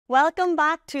Welcome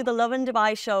back to the Lovin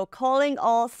Dubai show. Calling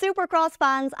all Supercross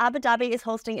fans, Abu Dhabi is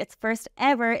hosting its first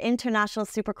ever international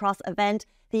Supercross event,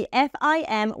 the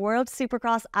FIM World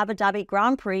Supercross Abu Dhabi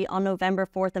Grand Prix on November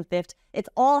 4th and 5th. It's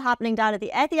all happening down at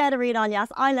the Etihad Arena on Yas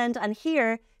Island, and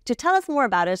here to tell us more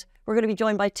about it, we're going to be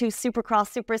joined by two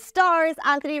Supercross superstars,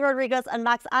 Anthony Rodriguez and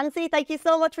Max Anstie. Thank you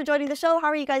so much for joining the show. How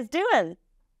are you guys doing?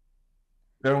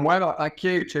 Doing well, thank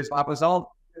you. Cheers, Babazon.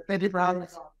 Thank you for having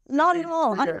us. Not at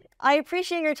all. I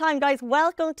appreciate your time, guys.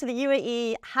 Welcome to the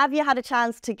UAE. Have you had a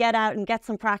chance to get out and get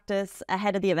some practice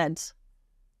ahead of the event?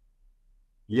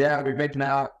 Yeah, we've been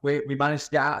out. We managed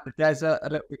to get out of the desert a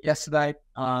little bit yesterday.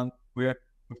 We're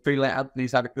feeling it.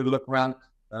 Anthony's had a good look around.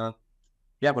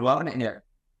 Yeah, we're loving it here.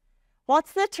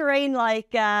 What's the terrain like?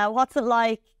 What's it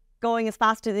like going as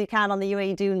fast as you can on the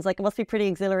UAE dunes? Like, it must be pretty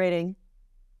exhilarating.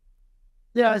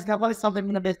 Yeah, it's definitely something I'm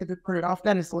going to basically put it off.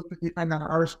 Then it's looking on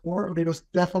our sport. It was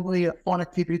definitely a fun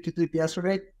activity to do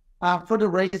yesterday. For the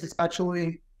race, it's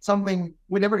actually something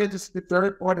we never get to the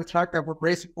third or the track that we're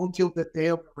racing until the day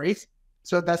of the race.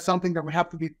 So that's something that we have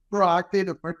to be proactive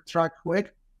and work the track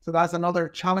quick. So that's another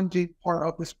challenging part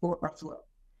of the sport as well.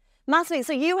 Massively.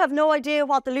 So you have no idea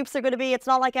what the loops are going to be. It's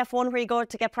not like F1 where you go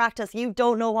to get practice. You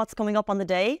don't know what's coming up on the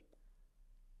day.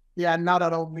 Yeah, not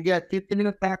at all. We get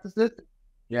 15-minute practices.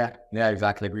 Yeah,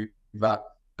 exactly. We've got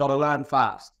to learn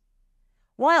fast.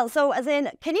 Well, so as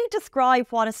in, can you describe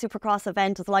what a Supercross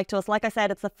event is like to us? Like I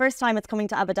said, it's the first time it's coming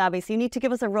to Abu Dhabi, so you need to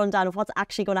give us a rundown of what's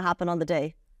actually going to happen on the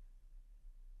day.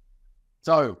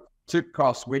 So,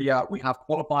 Supercross, we have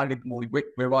qualifying in the morning.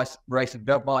 We're racing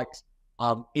dirt bikes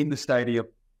in the stadium.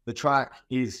 The track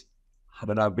is, I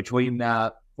don't know, between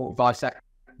 45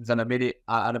 seconds and a minute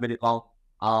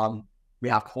long. We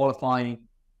have qualifying.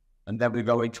 And then we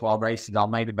go into our races, our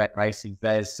main event races.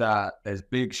 There's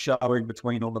big showing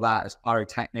between all of that. There's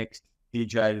pyrotechnics,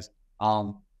 DJs,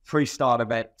 freestyle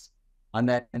events, and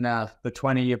then the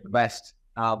 20 of the best,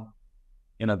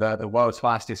 the world's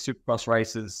fastest Supercross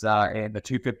racers in the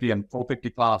 250 and 450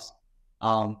 class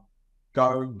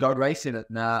go racing it,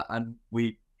 and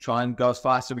we try and go as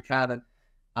fast as we can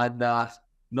and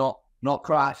not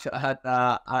crash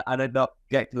and end up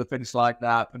getting to the finish line.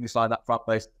 That front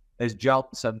place. There's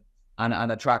jumps and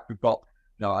a track. We've got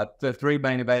the three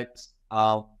main events.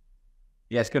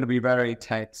 It's going to be very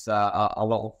intense. A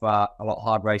lot of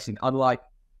hard racing. Unlike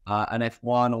an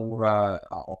F1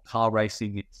 or car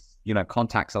racing, it's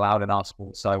contacts allowed in our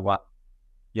sport. So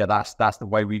that's the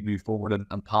way we move forward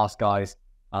and pass guys.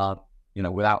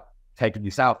 Without taking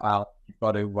yourself out, you've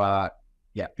got to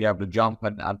be able to jump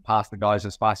and pass the guys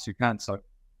as fast as you can. So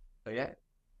yeah.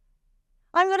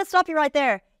 I'm going to stop you right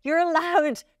there. You're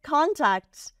allowed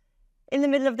contact in the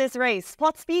middle of this race.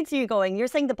 What speeds are you going? You're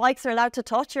saying the bikes are allowed to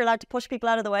touch? You're allowed to push people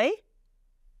out of the way?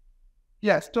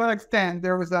 Yes, to an extent.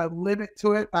 There was a limit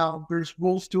to it. There's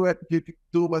rules to it. You can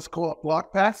do what's called a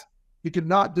block pass. You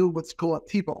cannot do what's called a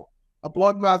T-bone. A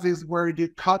block pass is where you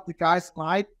cut the guy's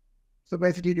line. So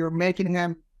basically, you're making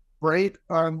him brake.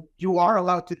 You are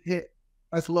allowed to hit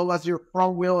as low as your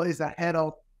front wheel is ahead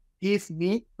of his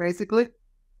knee, basically.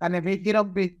 And if you hit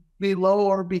him below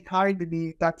or behind the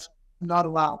knee, that's not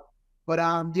allowed. But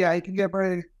it can get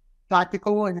very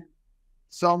tactical, and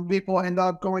some people end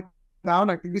up going down.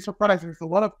 I can be surprised. There's a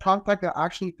lot of contact that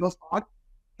actually goes on.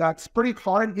 That's pretty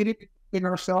hard hitting in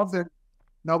ourselves, and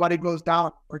nobody goes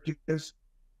down, because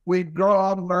we grow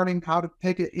up learning how to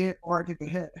take a hit or take a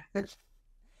hit.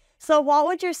 So what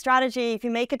would your strategy, if you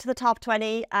make it to the top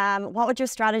 20, what would your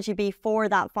strategy be for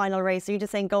that final race? Are you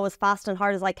just saying go as fast and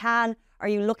hard as I can? Are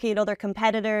you looking at other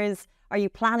competitors? Are you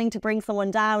planning to bring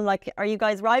someone down? Like, are you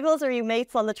guys rivals or are you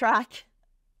mates on the track?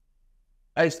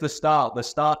 It's the start. The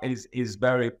start is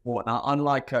very important. Now,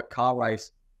 unlike a car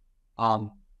race, even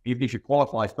if you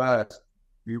qualify first,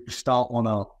 you start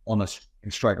on a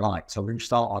straight line. So we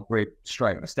start on grid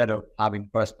straight instead of having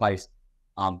first place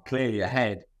clearly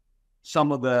ahead.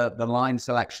 Some of the line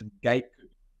selection gate could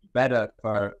be better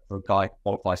for a guy who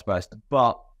qualifies first,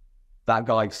 but that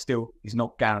guy still is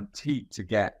not guaranteed to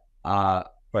get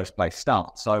first place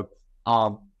start. So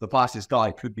the fastest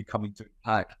guy could be coming to the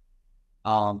pack.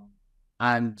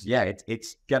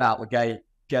 It's get out the gate,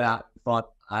 get out the front,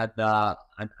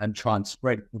 and try and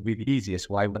sprint would be the easiest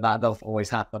way, but that doesn't always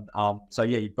happen.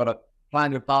 You've got to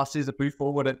plan your passes and move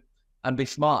forward and be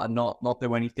smart and not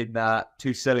do anything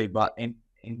too silly. But in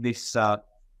this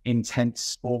intense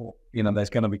sport, there's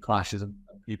going to be clashes and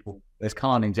people. There's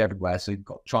carnage everywhere, so you've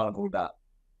got to try and avoid that.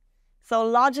 So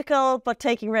logical, but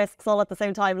taking risks all at the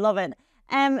same time. Love it.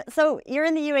 So you're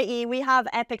in the UAE. We have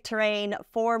epic terrain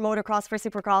for motocross, for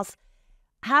Supercross.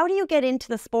 How do you get into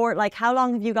the sport? Like, how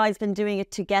long have you guys been doing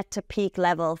it to get to peak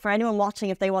level? For anyone watching,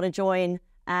 if they want to join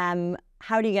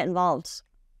How do you get involved?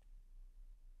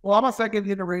 Well, I'm a second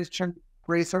generation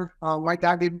racer. My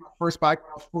dad gave me my first bike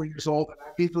when I was 4 years old, and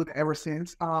I've been doing it ever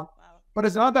since. But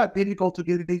it's not that difficult to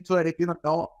get into it if you don't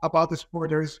know about the sport.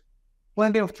 There's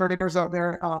plenty of trainers out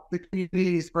there. The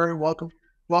community is very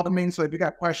welcoming. So if you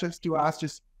got questions to ask,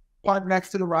 just park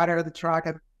next to the rider at the track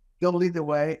and they'll lead the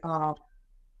way.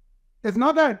 It's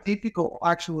not that difficult,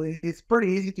 actually. It's pretty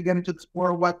easy to get into the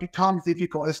sport. What becomes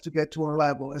difficult is to get to our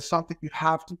level. It's something you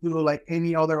have to do like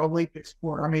any other Olympic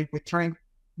sport. I mean, we train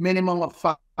minimum of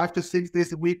 5 to 6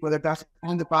 days a week, whether that's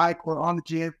on the bike or on the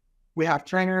gym. We have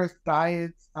trainers,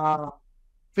 diets,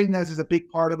 fitness is a big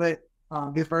part of it.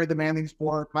 It's very demanding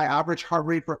sport. My average heart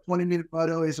rate for a 20-minute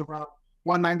moto is around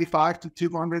 195 to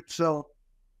 200. So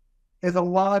it's a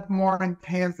lot more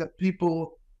intense that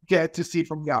people get to see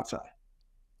from the outside.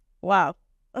 Wow.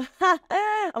 And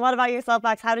what about yourself,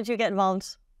 Max? How did you get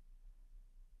involved?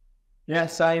 Yeah,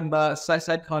 same kind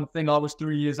of thing. I was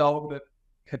 3 years old and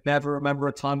could never remember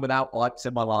a time without bikes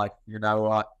in my life. You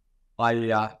know, I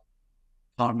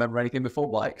can't remember anything before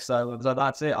bikes. So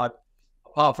that's it.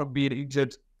 Apart from being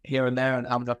injured here and there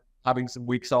and having some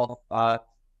weeks off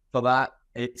for that,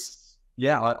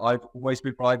 I've always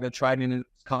been riding and training, and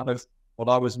it's kind of what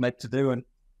I was meant to do, and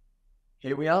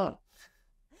here we are.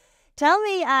 Tell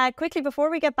me quickly, before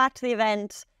we get back to the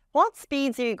event, what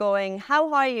speeds are you going? How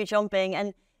high are you jumping?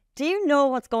 And do you know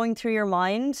what's going through your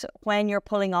mind when you're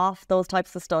pulling off those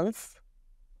types of stunts?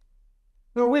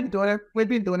 So we've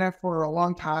been doing it for a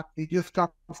long time. It just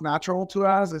comes natural to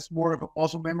us. It's more of a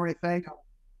muscle memory thing.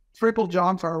 Triple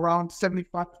jumps are around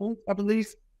 75 feet, I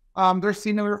believe. They're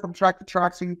similar from track to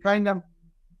track, so you kind of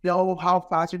know how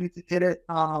fast you need to hit it.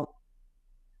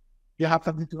 You have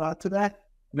something to add to that?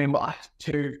 I mean,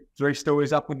 2-3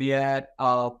 stories up in the air,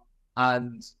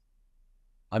 and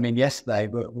I mean, yesterday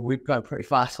we've gone pretty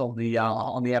fast on the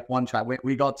F1 track.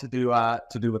 We got to do a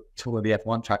tour of the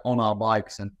F1 track on our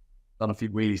bikes and done a few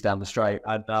wheelies down the straight.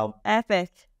 And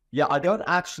epic. Yeah, I don't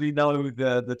actually know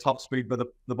the top speed, but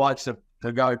the bikes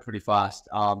are going pretty fast.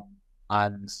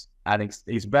 And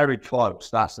it's very close.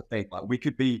 That's the thing. Like, we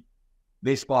could be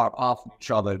this far apart from each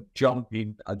other,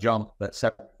 jumping a jump that's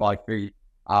 75 feet.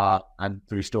 And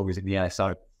 3 stories in the air.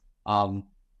 So,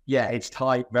 it's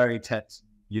tight, very intense.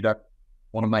 You don't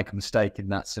want to make a mistake in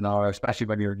that scenario, especially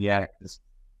when you're in the air, because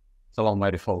it's a long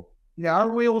way to fall. Yeah, our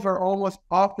wheels are almost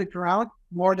off the ground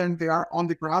more than they are on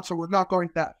the ground, so we're not going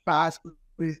that fast.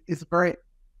 It's a very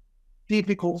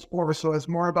difficult sport, so it's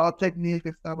more about technique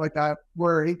and stuff like that,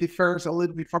 where it differs a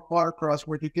little bit from motocross,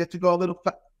 where you get to go a little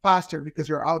faster because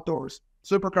you're outdoors.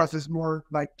 Supercross is more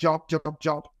like jump, jump,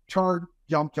 jump, turn,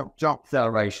 jump, jump, jump.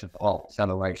 Acceleration,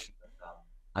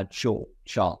 and short,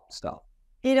 sharp stuff.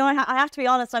 You know, I have to be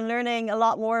honest, I'm learning a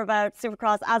lot more about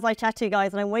Supercross as I chat to you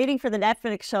guys, and I'm waiting for the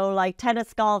Netflix show like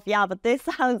tennis, golf, but this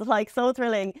sounds like so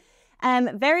thrilling.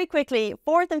 Very quickly,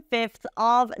 4th and 5th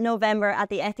of November at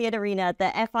the Etihad Arena,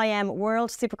 the FIM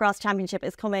World Supercross Championship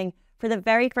is coming for the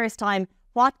very first time.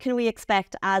 What can we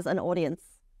expect as an audience?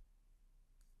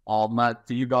 Oh, man,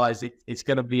 for you guys, it's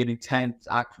going to be an intense,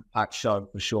 action-packed show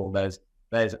for sure.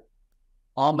 There's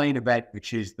our main event,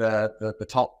 which is the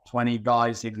top 20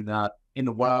 guys in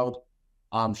the world,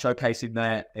 showcasing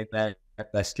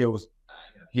their skills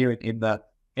here in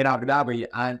Abu Dhabi,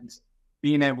 and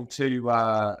being able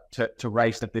to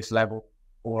race at this level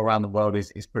all around the world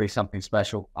is pretty something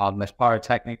special. There's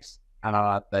pyrotechnics,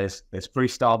 and there's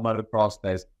freestyle motocross,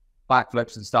 there's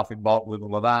backflips and stuff involved with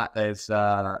all of that. There's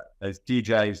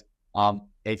DJs.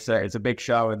 It's a big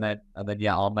show, and then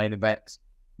our main event,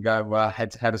 go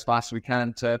head to head as fast as we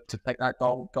can to take that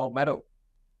gold medal.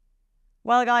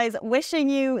 Well, guys,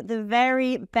 wishing you the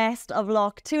very best of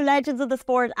luck. 2 legends of the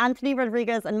sport, Anthony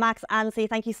Rodriguez and Max Anstie.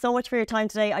 Thank you so much for your time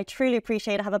today. I truly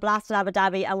appreciate it. Have a blast in Abu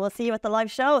Dhabi, and we'll see you at the live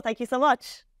show. Thank you so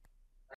much.